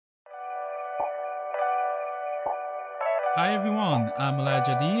Hi everyone, I'm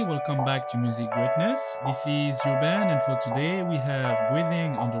Elijah D. Welcome back to Music Greatness. This is Ruben, and for today we have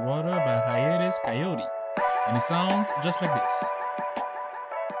Breathing Underwater by Hiatus Kaiyote. And it sounds just like this.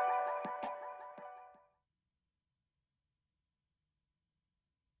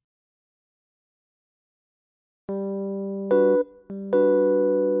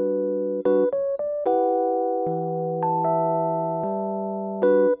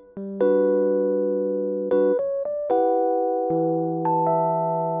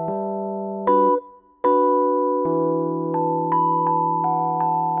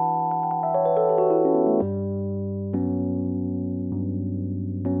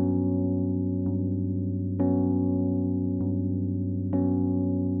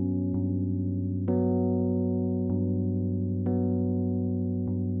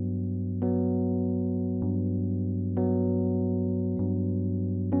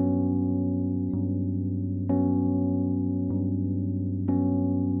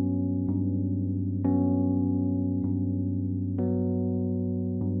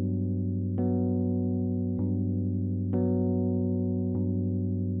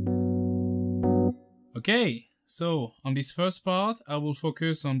 Okay, so on this first part, I will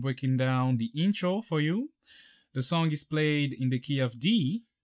focus on breaking down the intro for you. The song is played in the key of D,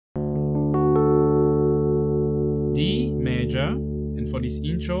 D major, and for this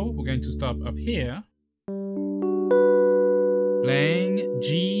intro, we're going to start up here, playing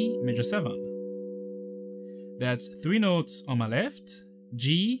G major 7. That's 3 notes on my left,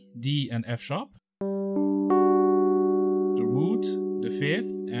 G, D, and F sharp, the root, the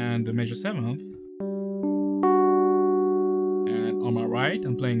 5th, and the major 7th. On my right,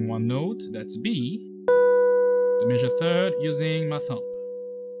 I'm playing 1 note, that's B, the major 3rd using my thumb.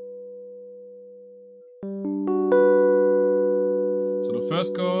 So the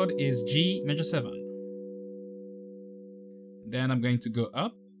first chord is G major 7. Then I'm going to go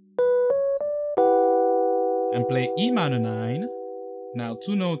up and play E minor 9. Now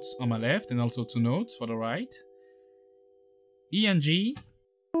 2 notes on my left and also 2 notes for the right. E and G,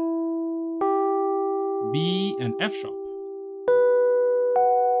 B and F sharp.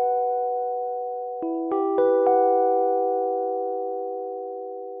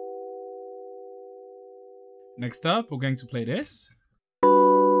 Next up, we're going to play this.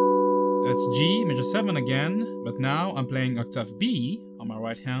 That's G major 7 again, but now I'm playing octave B on my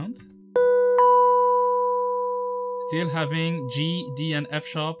right hand. Still having G, D, and F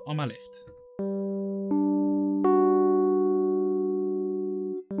sharp on my left.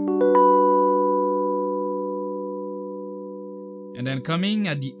 And then coming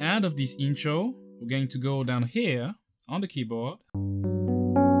at the end of this intro, we're going to go down here on the keyboard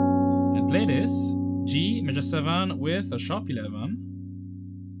and play this. G major 7 with a sharp 11,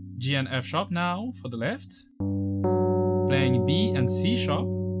 G and F sharp now for the left, playing B and C sharp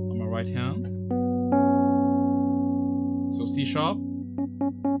on my right hand. So C sharp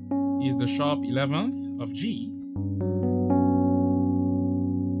is the sharp 11th of G.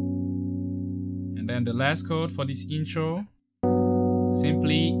 And then the last chord for this intro,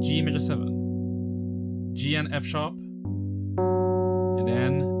 simply G major 7, G and F sharp, and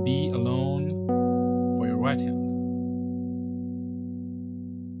then B alone for your right hand.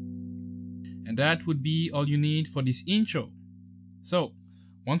 And that would be all you need for this intro. So,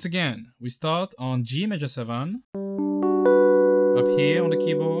 once again, we start on G major 7, up here on the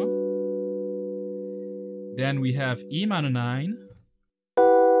keyboard. Then we have E minor 9,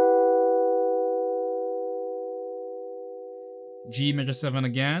 G major 7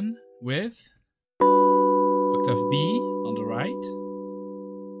 again with octave B on the right.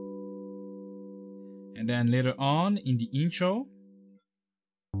 And then later on in the intro,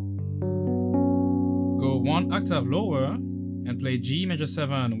 go 1 octave lower and play G major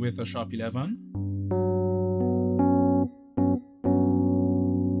 7 with a sharp 11.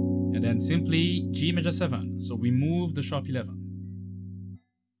 And then simply G major 7, so we move the sharp 11.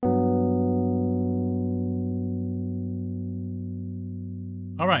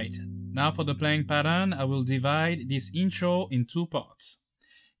 Alright, now for the playing pattern, I will divide this intro in 2 parts.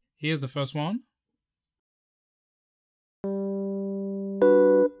 Here's the first one.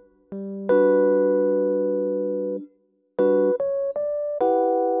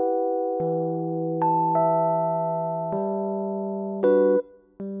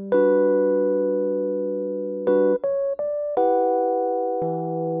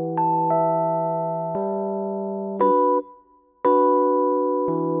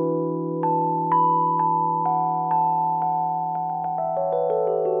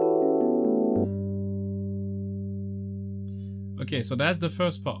 Okay, so that's the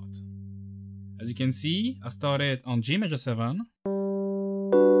first part. As you can see, I started on G major 7,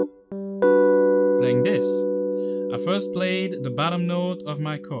 playing this. I first played the bottom note of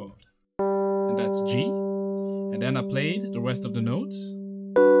my chord, and that's G, and then I played the rest of the notes,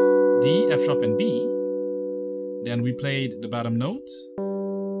 D, F sharp, and B. Then we played the bottom note,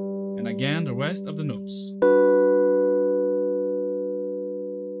 and again the rest of the notes.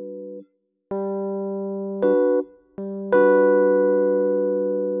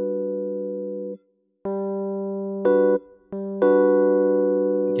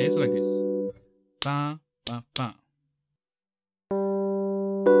 Okay, so like this. Ba, ba, ba.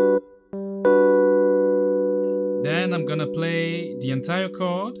 Then I'm gonna play the entire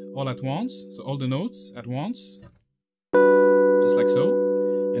chord all at once, so all the notes at once, just like so,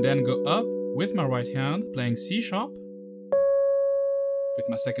 and then go up with my right hand, playing C sharp, with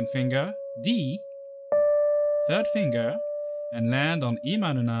my second finger, D, third finger, and land on E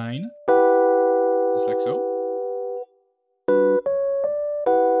minor 9, just like so.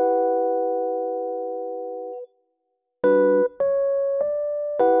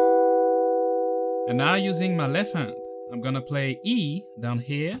 And now using my left hand, I'm gonna play E down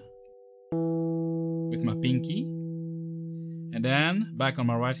here with my pinky. And then back on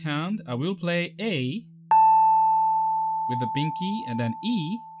my right hand, I will play A with the pinky and then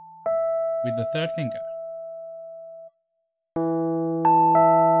E with the third finger.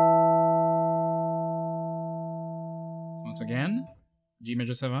 Once again, G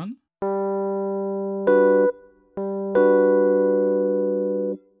major 7.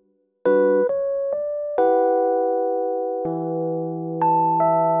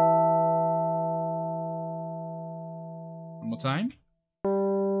 One more time.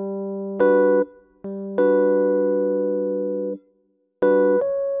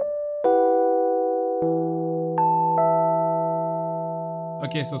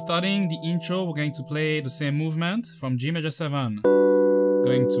 Okay, so starting the intro, we're going to play the same movement from G major 7,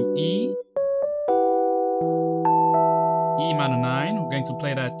 going to E, E minor 9, we're going to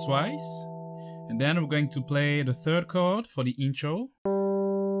play that twice, and then we're going to play the third chord for the intro,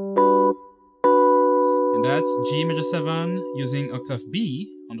 and that's G major 7 using octave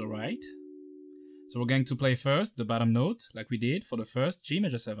B on the right. So we're going to play first the bottom note, like we did for the first G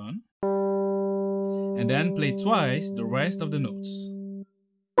major 7, and then play twice the rest of the notes.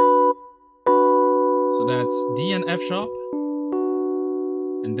 So that's D and F sharp,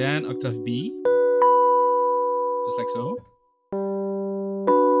 and then octave B, just like so.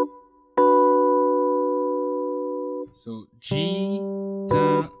 So G,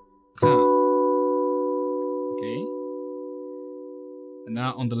 ta, ta. Okay. And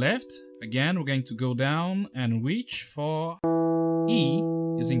now on the left, again, we're going to go down and reach for E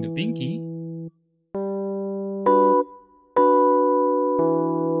using the pinky.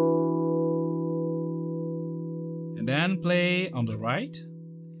 And then play on the right,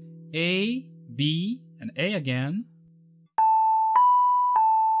 A, B, and A again.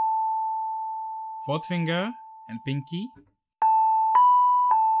 Fourth finger and pinky.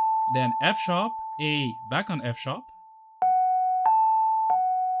 Then F sharp, A, back on F sharp.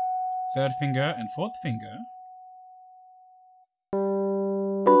 Third finger and fourth finger.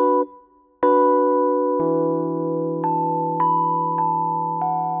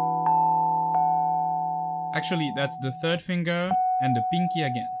 Actually, that's the third finger and the pinky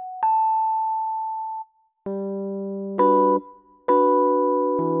again.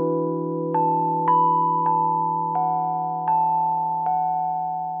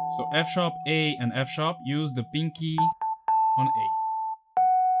 So F sharp, A, and F sharp, use the pinky on A.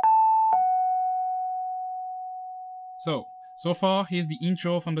 So far, here's the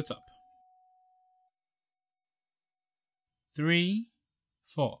intro from the top. 3,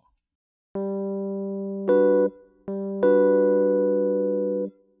 4.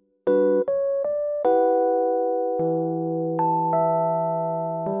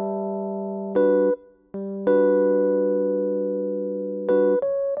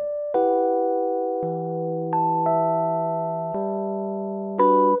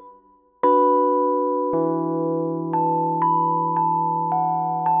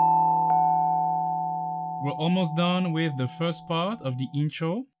 We're almost done with the first part of the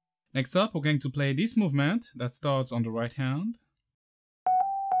intro. Next up, we're going to play this movement that starts on the right hand.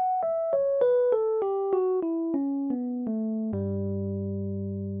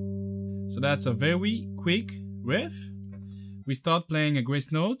 So that's a very quick riff. We start playing a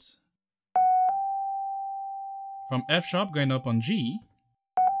grace note from F sharp going up on G.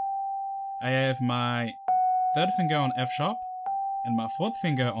 I have my third finger on F sharp and my fourth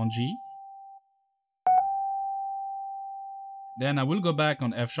finger on G. Then I will go back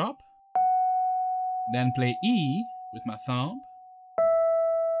on F sharp, Then play E with my thumb.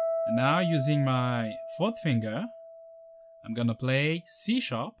 And now using my fourth finger, I'm gonna play C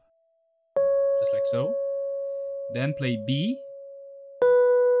sharp, just like so. Then play B,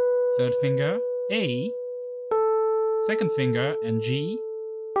 third finger, A, second finger, and G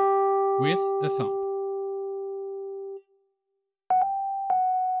with the thumb.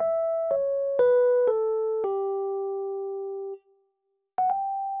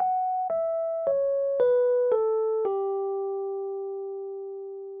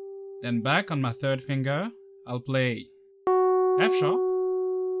 Then back on my third finger, I'll play F sharp,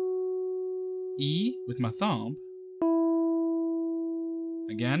 E with my thumb,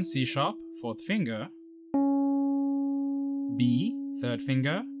 again C sharp, fourth finger, B, third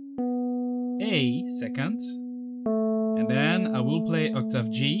finger, A, second, and then I will play octave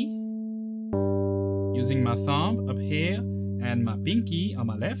G, using my thumb up here and my pinky on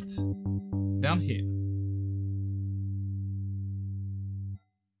my left, down here.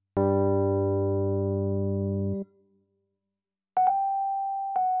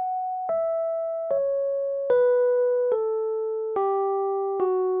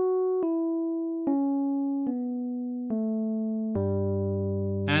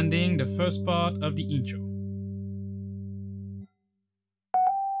 Ending the first part of the intro.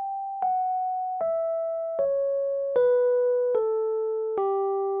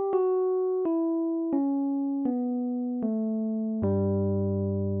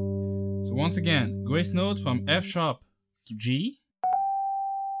 So once again, grace note from F sharp to G,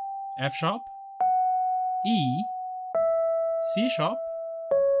 F sharp, E, C sharp,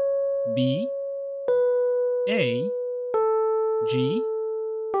 B, A, G,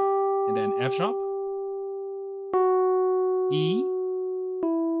 and then F sharp, E,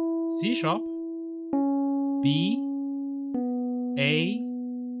 C sharp, B, A,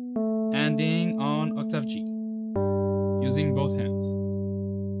 ending on octave G, using both hands.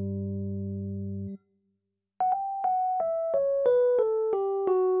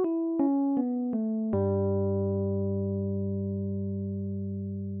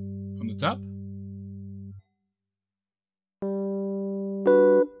 From the top.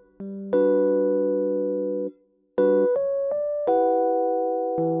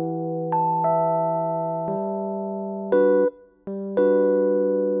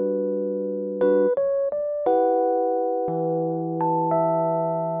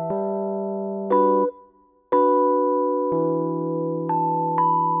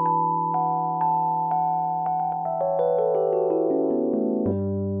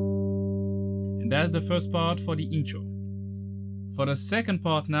 That's the first part for the intro. For the second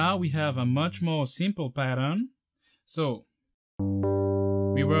part now, we have a much more simple pattern. So,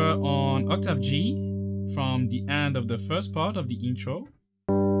 we were on octave G from the end of the first part of the intro.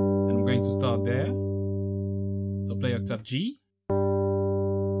 And I'm going to start there. So play octave G.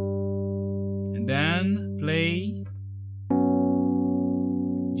 And then play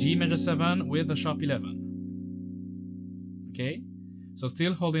G major 7 with the sharp 11. Okay? So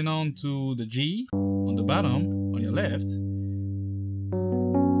still holding on to the G on the bottom, on your left.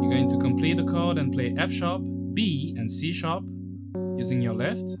 You're going to complete the chord and play F sharp, B, and C sharp using your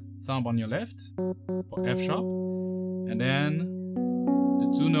left, thumb on your left for F sharp. And then the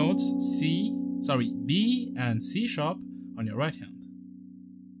two notes B and C sharp on your right hand.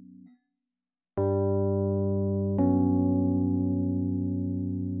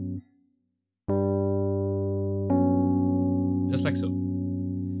 Just like so.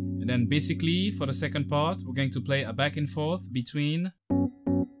 And then basically for the second part, we're going to play a back and forth between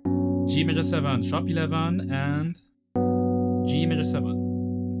G major 7, sharp 11 and G major 7.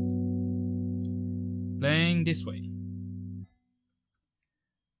 Playing this way.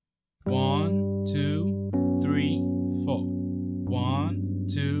 1, 2, 3, 4. 1,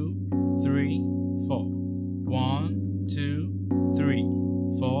 2, 3, 4. 1, 2, 3,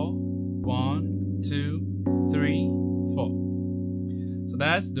 4. 1, 2, 3, 4. So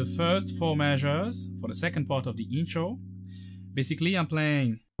that's the first 4 measures for the second part of the intro. Basically, I'm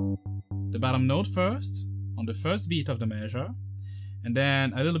playing the bottom note first on the first beat of the measure, and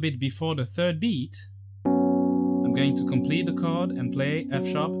then a little bit before the third beat, I'm going to complete the chord and play F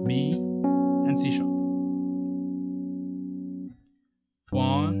sharp, B, and C sharp.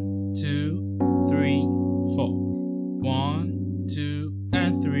 1, 2, 3, 4. 1, 2,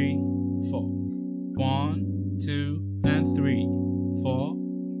 and 3, 4. 1, 2, and 3, 4.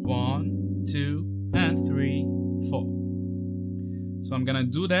 1, 2, and 3, 4. So I'm gonna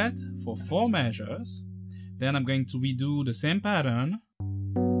do that for 4 measures. Then I'm going to redo the same pattern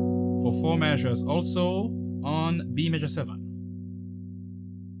for 4 measures also on B major 7.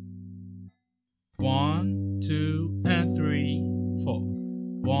 1, 2, and 3, 4.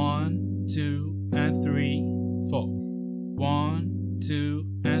 1, 2, and 3, 4. 1, 2,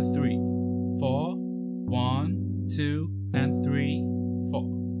 and 3, 4. 1, 2, and 3, 4.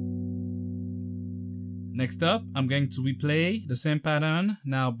 Next up, I'm going to replay the same pattern,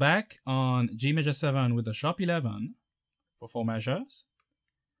 now back on G major 7 with the sharp 11 for 4 measures.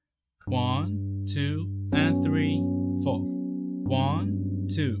 1, 2, and 3, 4. 1,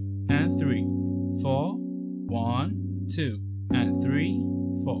 2, and 3, 4. 1, 2, and 3,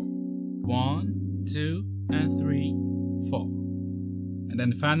 4. 1, 2, and 3, 4. And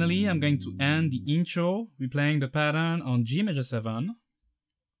then finally, I'm going to end the intro replaying the pattern on G major 7.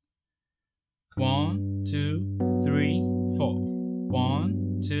 1, 2, 3, 4.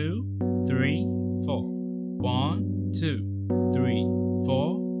 1, 2, 3, 4. 1, 2, 3,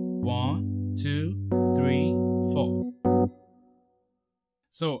 4. 1, 2, 3, 4.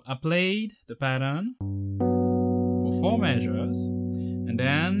 So I played the pattern for 4 measures, and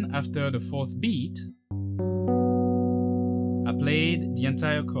then after the 4th beat, I played the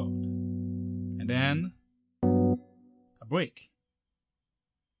entire chord, and then a break.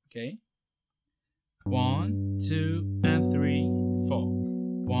 Okay? 1, 2, and 3, 4.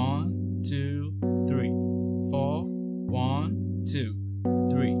 1, 2, 3, 4. 1, 2,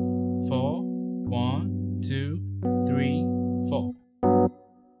 3, 4. 1, 2, 3, 4.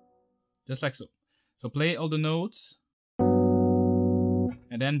 Just like so. So play all the notes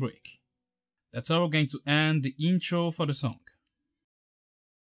and then break. That's how we're going to end the intro for the song.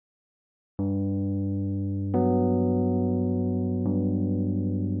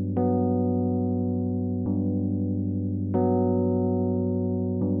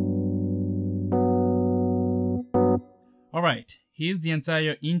 Alright, here's the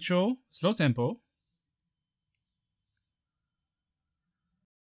entire intro, slow tempo.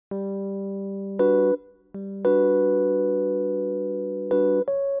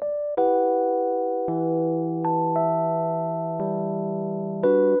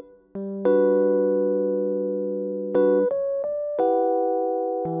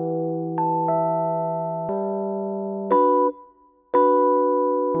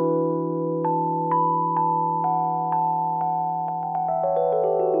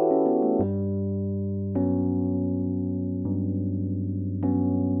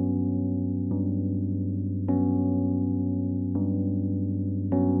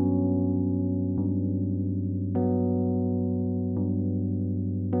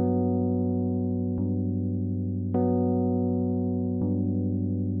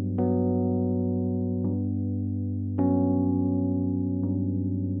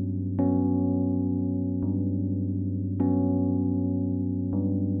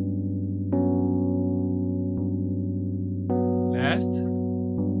 Last,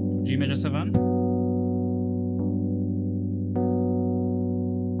 for G major 7.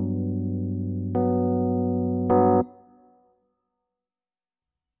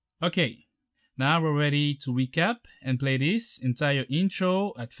 Okay, now we're ready to recap and play this entire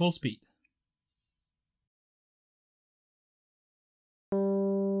intro at full speed.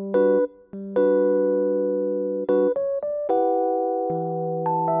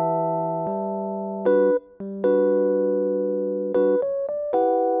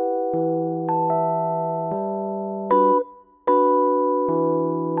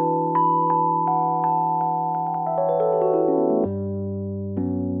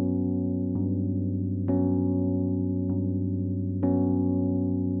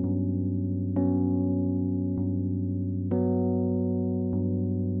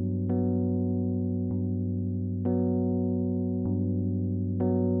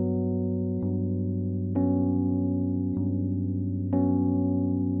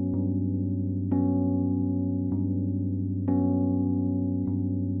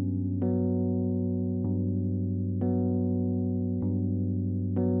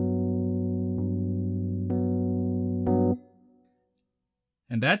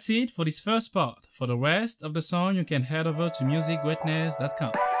 And that's it for this first part. For the rest of the song, you can head over to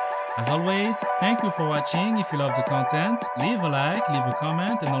musicgreatness.com. As always, thank you for watching. If you love the content, leave a like, leave a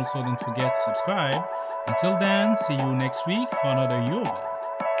comment, and also don't forget to subscribe. Until then, see you next week for another Yoruba.